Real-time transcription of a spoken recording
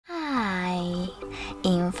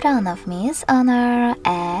In front of me is Honor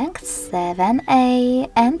X7A,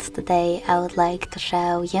 and today I would like to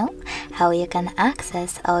show you how you can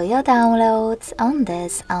access all your downloads on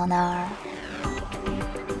this Honor.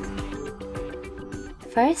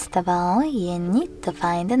 First of all, you need to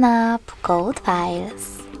find an app called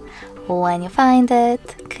Files. When you find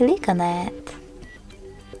it, click on it.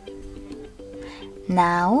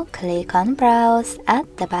 Now click on Browse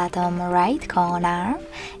at the bottom right corner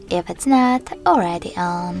if it's not already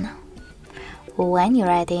on. When you're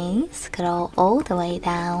ready, scroll all the way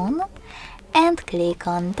down and click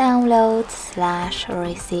on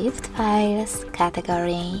Downloads/Received Files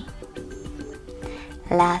category.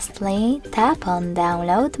 Lastly, tap on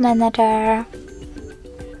Download Manager.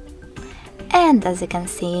 And as you can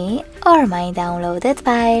see, all my downloaded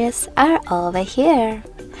files are over here.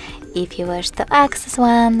 If you wish to access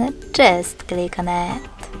one, just click on it.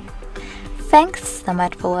 Thanks so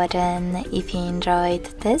much for watching. If you enjoyed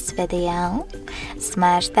this video,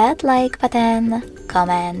 smash that like button,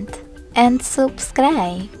 comment and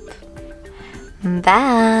subscribe.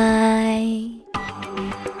 Bye!